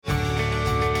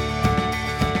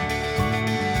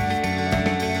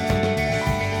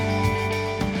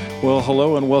Well,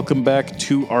 hello and welcome back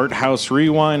to Art House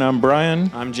Rewind. I'm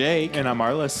Brian. I'm Jake. And I'm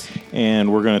Arlis.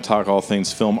 And we're going to talk all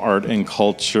things film, art, and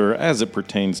culture as it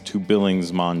pertains to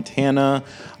Billings, Montana.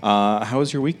 How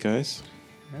was your week, guys?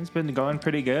 It's been going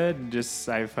pretty good.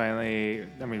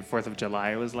 4th of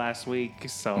July was last week,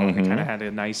 so I kind of had a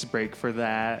nice break for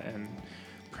that and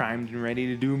primed and ready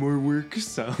to do more work.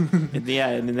 So Yeah,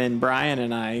 and then Brian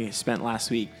and I spent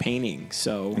last week painting.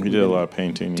 So We did a lot of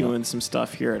painting. doing some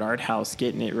stuff here at Art House,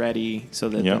 getting it ready so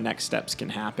that the next steps can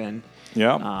happen.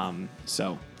 Yeah.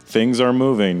 So Things are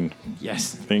moving.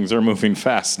 yes, Things are moving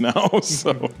fast now.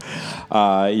 So,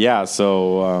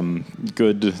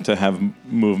 good to have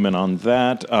movement on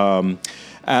that.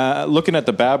 Looking at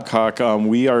the Babcock,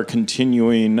 we are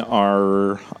continuing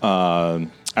our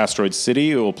Asteroid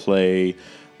City. It will play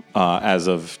as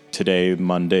of today,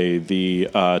 Monday the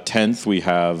 10th. We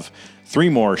have 3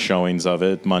 more showings of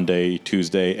it, Monday,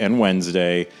 Tuesday, and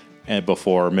Wednesday. And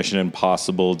before Mission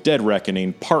Impossible Dead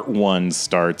Reckoning Part 1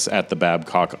 starts at the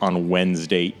Babcock on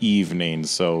Wednesday evening.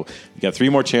 So you got 3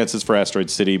 more chances for Asteroid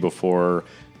City before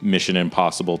Mission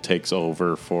Impossible takes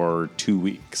over for 2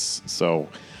 weeks. So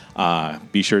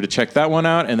be sure to check that one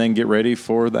out and then get ready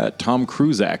for that Tom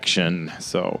Cruise action.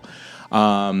 So,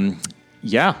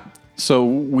 So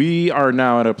we are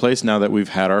now at a place now that we've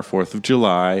had our 4th of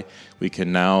July. We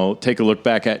can now take a look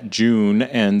back at June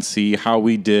and see how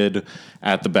we did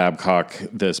at the Babcock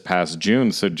this past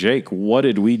June. So, Jake, what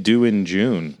did we do in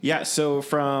June? yeah. So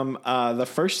from the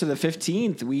 1st to the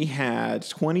 15th, we had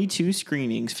 22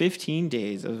 screenings, 15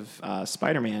 days of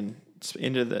Spider-Man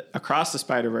across the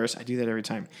Spider-Verse. I do that every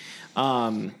time.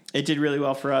 It did really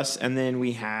well for us. And then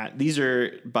we had, these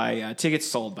are by tickets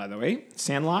sold, by the way: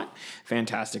 Sandlot,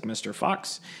 Fantastic Mr.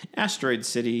 Fox, Asteroid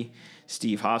City,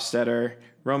 Steve Hofstetter,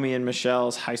 Romeo and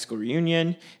Michelle's High School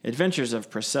Reunion, Adventures of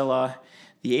Priscilla,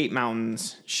 The 8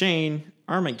 Mountains, Shane,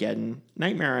 Armageddon,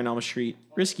 Nightmare on Elm Street,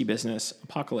 Risky Business,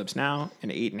 Apocalypse Now,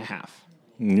 and 8.5.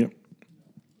 Yep.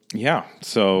 Yeah,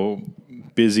 so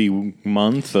busy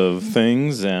month of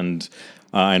things, and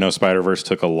I know Spider-Verse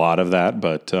took a lot of that,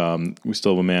 but we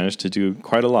still managed to do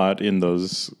quite a lot in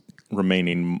those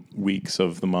remaining weeks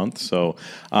of the month. So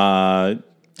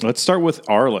let's start with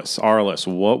Arlis. Arlis,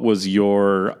 what was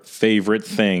your favorite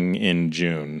thing in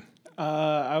June?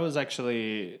 I was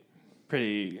actually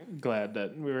pretty glad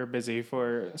that we were busy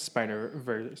for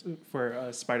Spider-Man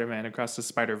Across the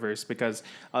Spider-Verse, because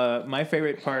my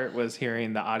favorite part was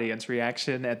hearing the audience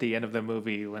reaction at the end of the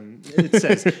movie when it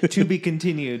says "to be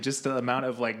continued." Just the amount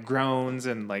of like groans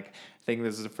and like, I think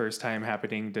this is the first time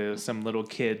happening to some little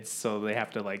kids, so they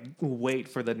have to like wait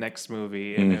for the next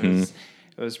movie, and it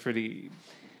was pretty.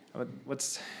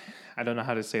 I don't know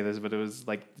how to say this, but it was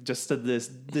like just this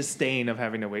disdain of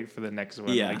having to wait for the next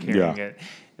one, like hearing it.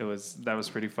 That was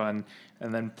pretty fun.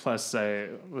 And then plus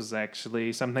it was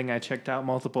actually something I checked out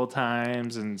multiple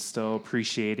times and still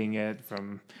appreciating it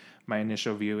from my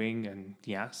initial viewing. And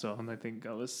so I think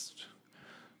that was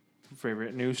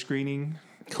favorite new screening.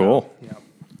 Cool. So, yeah.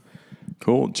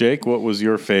 Cool. Jake, what was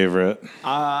your favorite?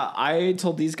 I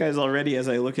told these guys already as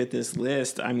I look at this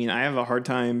list. I mean, I have a hard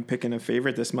time picking a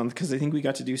favorite this month because I think we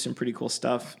got to do some pretty cool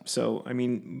stuff. So, I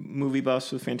mean, movie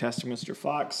buffs with Fantastic Mr.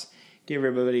 Fox gave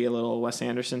everybody a little Wes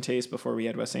Anderson taste before we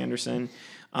had Wes Anderson.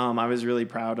 I was really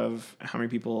proud of how many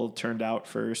people turned out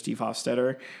for Steve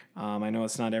Hofstetter. I know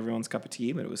it's not everyone's cup of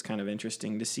tea, but it was kind of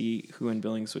interesting to see who in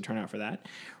Billings would turn out for that.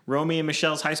 Romeo and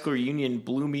Michelle's High School Reunion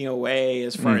blew me away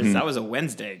as far as that was a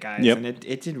Wednesday, guys, and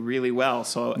it did really well.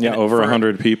 So over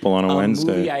 100 people on a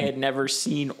Wednesday. Movie I had never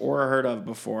seen or heard of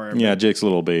before. Yeah, Jake's a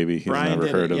little baby. He's Brian never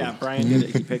did heard it. of Yeah, it. Brian did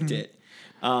it. He picked it.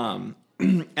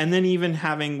 And then even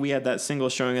we had that single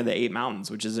showing of The 8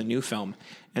 Mountains, which is a new film.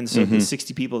 And so the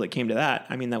 60 people that came to that,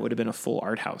 I mean, that would have been a full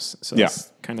art house. So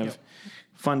it's kind of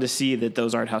fun to see that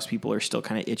those art house people are still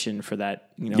kind of itching for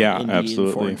that, indie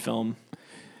and foreign film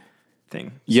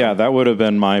thing. Yeah, that would have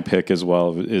been my pick as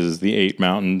well, is The 8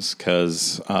 Mountains,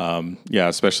 because,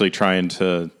 especially trying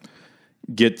to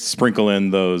sprinkle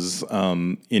in those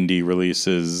indie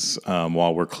releases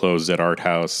while we're closed at Art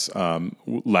House.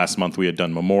 Last month we had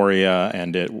done Memoria,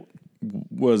 and it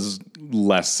was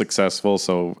less successful,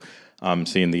 so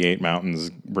seeing The 8 Mountains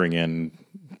bring in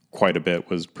quite a bit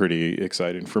was pretty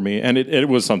exciting for me. And it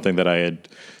was something that I had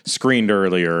screened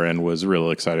earlier and was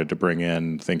really excited to bring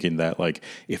in, thinking that, like,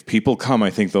 if people come, I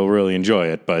think they'll really enjoy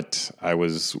it. But I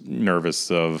was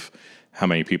nervous of how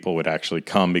many people would actually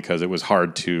come, because it was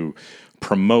hard to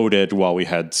promote it while we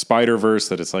had Spider-Verse,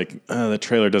 that it's like, the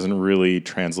trailer doesn't really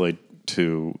translate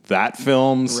to that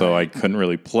film, so I couldn't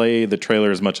really play the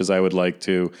trailer as much as I would like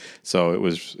to. So it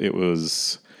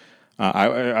was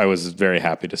I was very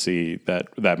happy to see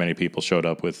that many people showed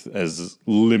up with as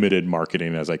limited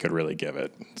marketing as I could really give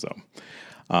it. So,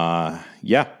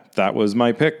 yeah, that was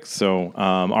my pick. So,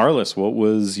 Arlis, what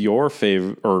was your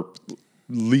favorite or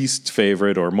least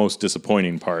favorite or most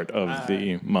disappointing part of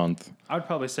the month? I would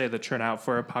probably say the turnout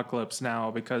for Apocalypse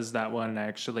Now, because that one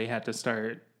actually had to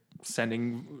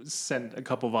send a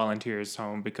couple volunteers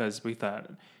home because we thought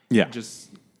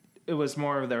it was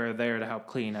more of they were there to help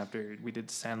clean after we did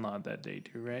Sandlot that day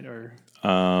too, right? Or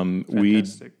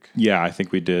Fantastic. I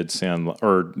think we did Sandlot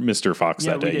or Mr. Fox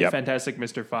that day. Yeah, we did Fantastic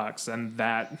Mr. Fox, and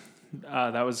that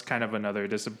was kind of another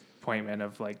disappointment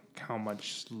of like how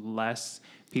much less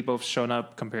people have shown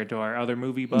up compared to our other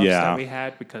movie buffs that we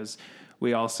had, because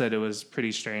we all said it was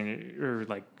pretty strange, or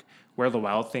like Where the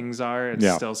Wild Things Are.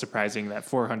 It's still surprising that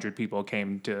 400 people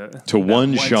came to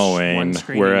one showing,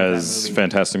 whereas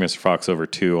Fantastic Mr. Fox over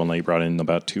 2 only brought in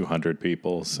about 200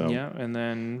 people. So yeah, and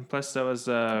then plus that was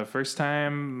the first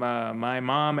time my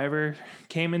mom ever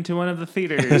came into one of the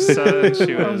theaters. So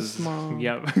she was,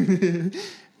 yep.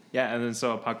 Yeah, and then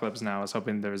so Apocalypse Now, I was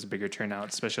hoping there was a bigger turnout,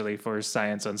 especially for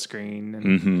Science on Screen.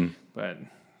 And, but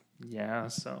yeah,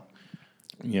 so.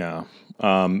 Yeah.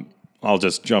 I'll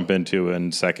just jump into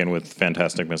in second with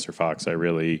Fantastic Mr. Fox. I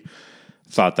really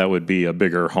thought that would be a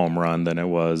bigger home run than it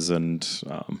was. And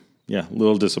a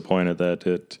little disappointed that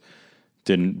it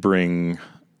didn't bring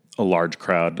a large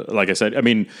crowd. Like I said, I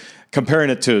mean, comparing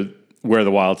it to Where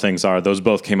the Wild Things Are, those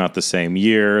both came out the same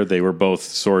year. They were both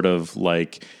sort of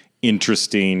like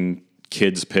interesting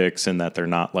kids picks in that they're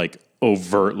not like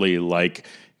overtly like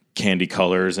candy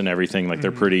colors and everything. Like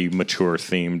they're pretty mature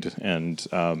themed. And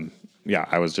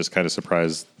I was just kind of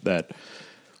surprised that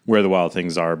Where the Wild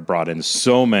Things Are brought in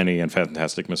so many, and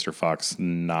Fantastic Mr. Fox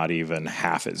not even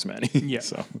half as many. Yeah.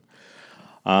 So,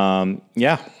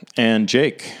 And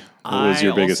Jake, what was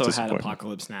your biggest disappointment? I also had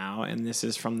Apocalypse Now, and this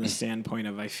is from the standpoint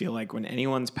of I feel like when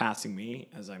anyone's passing me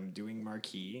as I'm doing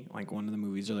marquee, like one of the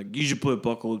movies are like, you should play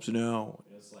Apocalypse Now.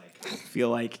 It's like I feel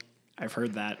like I've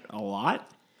heard that a lot.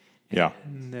 Yeah.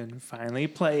 And then finally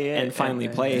play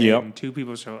it. Yep. 2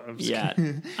 people show up. Yeah.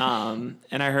 And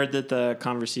I heard that the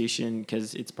conversation,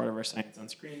 because it's part of our Science on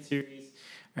Screen series,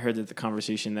 I heard that the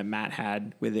conversation that Matt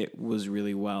had with it was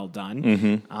really well done,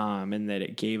 and that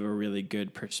it gave a really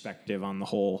good perspective on the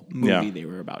whole movie they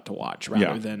were about to watch,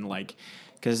 rather than like,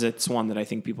 because it's one that I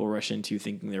think people rush into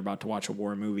thinking they're about to watch a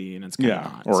war movie, and it's kind of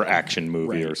not. Or action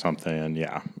movie or something,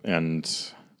 and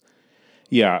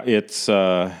it's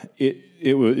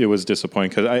it was disappointing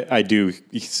because I do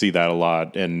see that a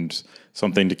lot, and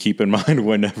something to keep in mind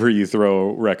whenever you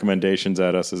throw recommendations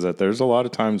at us is that there's a lot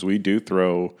of times we do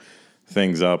throw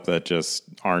things up that just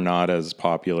are not as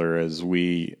popular as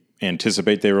we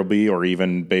anticipate they will be, or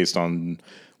even based on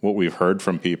what we've heard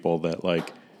from people that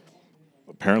like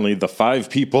apparently the 5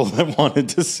 people that wanted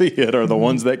to see it are the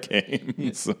ones that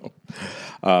came. So,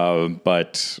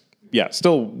 but yeah,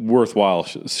 still worthwhile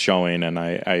showing, and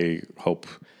I hope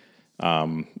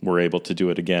we're able to do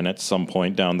it again at some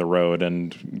point down the road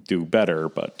and do better.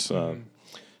 But a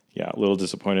little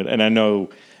disappointed. And I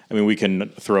mean, we can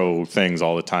throw things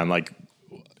all the time, like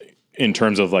in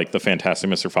terms of like the Fantastic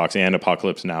Mr. Fox and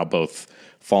Apocalypse Now, both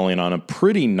falling on a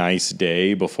pretty nice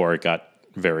day before it got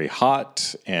very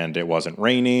hot and it wasn't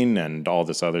raining and all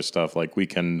this other stuff. Like we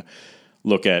can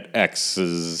look at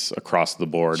X's across the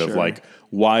board of like,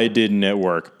 why didn't it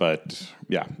work? But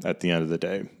yeah, at the end of the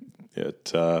day,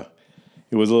 it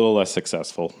was a little less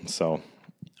successful. So,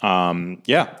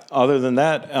 other than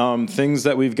that, things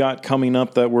that we've got coming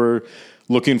up that we're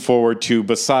looking forward to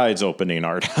besides opening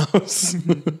Art House.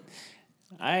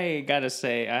 I gotta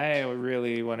say, I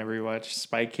really want to rewatch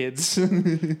Spy Kids.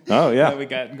 Oh, yeah. That we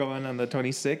got going on the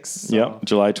 26th. So yep,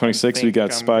 July 26th, we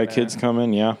got Spy Kids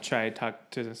coming, Try talk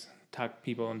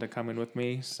people into coming with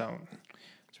me, so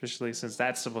especially since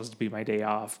that's supposed to be my day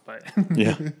off, but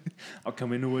yeah, I'll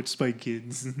come in to watch Spy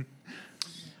Kids.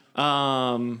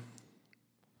 I'm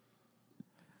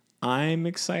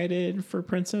excited for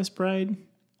Princess Bride,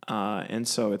 and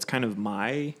so it's kind of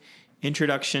my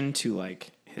introduction to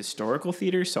like historical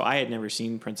theater. So I had never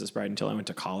seen Princess Bride until I went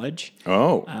to college.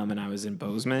 Oh, and I was in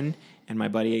Bozeman, and my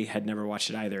buddy had never watched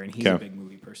it either, and he's a big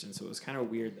movie person, so it was kind of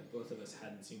weird that both of us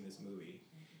hadn't seen this movie.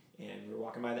 And we were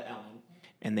walking by the Ellen,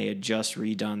 and they had just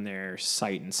redone their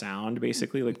sight and sound,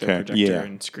 basically, like their projector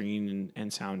and screen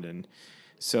and sound. And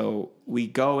so we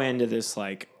go into this,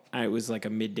 like, it was like a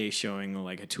midday showing,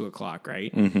 like at 2:00,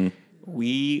 right? Mm-hmm.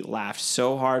 We laughed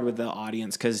so hard with the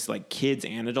audience because, like, kids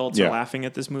and adults are laughing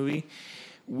at this movie.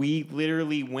 We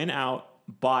literally went out,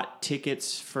 bought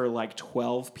tickets for, like,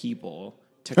 12 people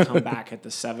to come back at the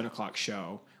 7:00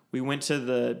 show. We went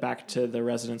to back to the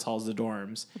residence halls, the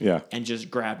dorms, and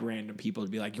just grabbed random people to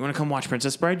be like, "You want to come watch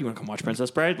Princess Bride? You want to come watch Princess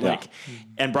Bride?" Like,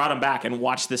 and brought them back and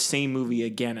watched the same movie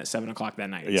again at 7:00 that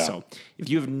night. Yeah. So if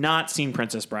you have not seen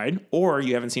Princess Bride, or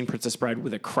you haven't seen Princess Bride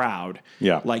with a crowd,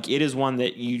 like it is one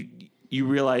that you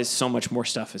realize so much more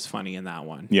stuff is funny in that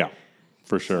one. Yeah,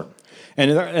 for sure,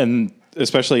 and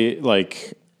especially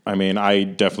like, I mean, I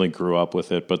definitely grew up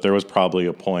with it, but there was probably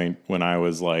a point when I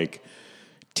was like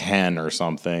 10 or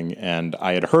something, and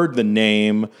I had heard the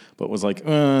name, but was like,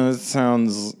 it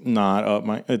sounds not up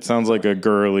my. It sounds like a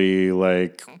girly,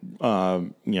 like,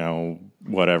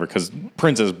 whatever. Because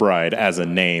Princess Bride as a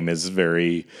name is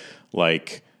very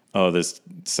like, oh, this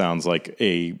sounds like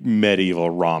a medieval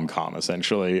rom-com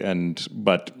essentially,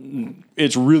 but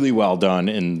it's really well done,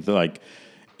 and like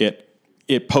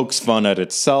it pokes fun at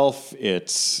itself.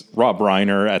 It's Rob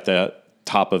Reiner at the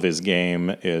top of his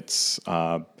game. It's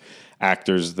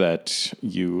actors that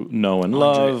you know and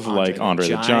love, like Andre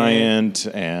the Giant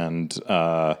and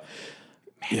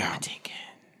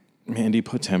Mandy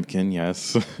Patinkin,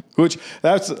 yes. Which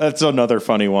that's another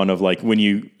funny one of like when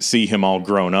you see him all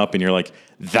grown up and you're like,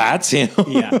 that's him.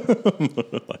 Yeah.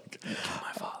 Like,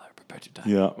 my father prepared to die.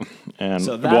 Yeah. And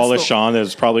so Wallace Shawn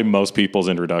is probably most people's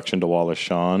introduction to Wallace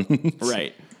Shawn.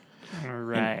 Right. All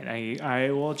right.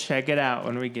 I will check it out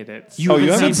when we get it. You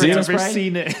haven't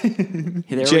seen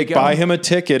it. Jake, buy him a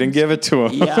ticket and give it to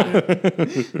him.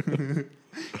 Yeah.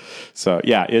 So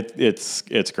yeah,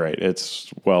 it's great.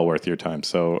 It's well worth your time.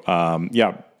 So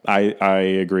I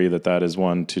agree that is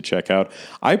one to check out.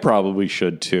 I probably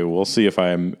should too. We'll see if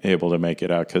I'm able to make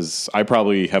it out because I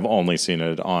probably have only seen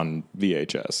it on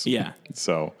VHS. Yeah.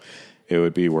 So it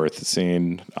would be worth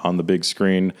seeing on the big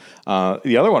screen.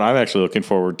 The other one I'm actually looking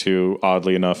forward to,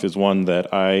 oddly enough, is one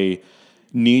that I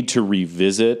need to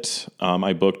revisit.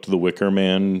 I booked The Wicker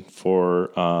Man for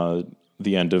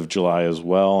the end of July as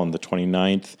well, on the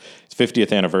 29th. It's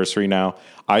 50th anniversary now.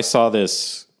 I saw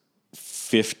this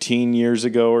 15 years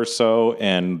ago or so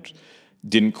and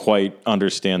didn't quite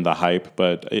understand the hype,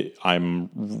 but I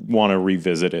want to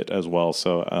revisit it as well.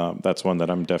 So that's one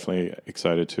that I'm definitely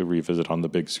excited to revisit on the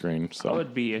big screen. So I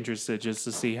would be interested just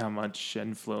to see how much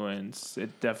influence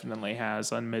it definitely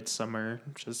has on Midsommar.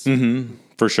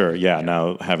 For sure. Yeah.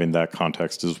 Now having that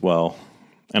context as well.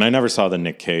 And I never saw the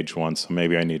Nick Cage one, so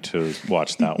maybe I need to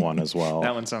watch that one as well.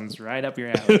 That one sounds right up your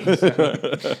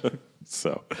alley.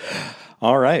 So,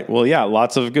 all right. Well, yeah,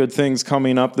 lots of good things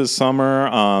coming up this summer.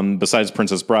 Besides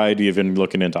Princess Bride, even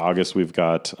looking into August, we've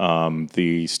got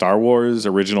the Star Wars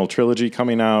original trilogy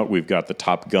coming out. We've got the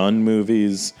Top Gun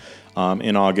movies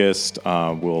in August.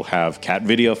 We'll have Cat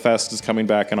Video Fest is coming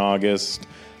back in August.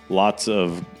 Lots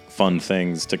of fun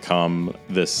things to come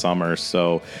this summer.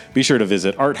 So be sure to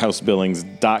visit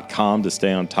arthousebillings.com to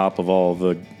stay on top of all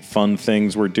the fun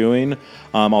things we're doing.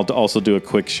 I'll also do a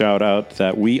quick shout out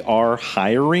that we are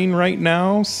hiring right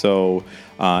now. So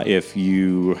if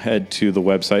you head to the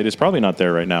website, it's probably not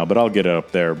there right now, but I'll get it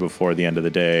up there before the end of the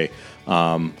day.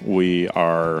 We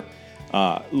are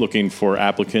looking for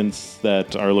applicants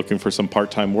that are looking for some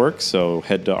part-time work. So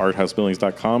head to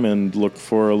arthousebillings.com and look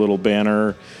for a little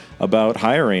banner about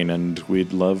hiring, and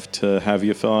we'd love to have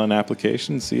you fill out an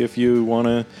application, see if you want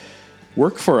to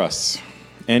work for us.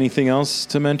 Anything else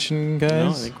to mention, guys? No,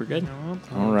 I think we're good.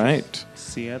 All right.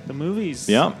 See you at the movies.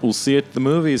 Yeah, we'll see you at the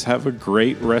movies. Have a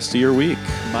great rest of your week.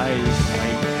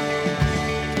 Bye.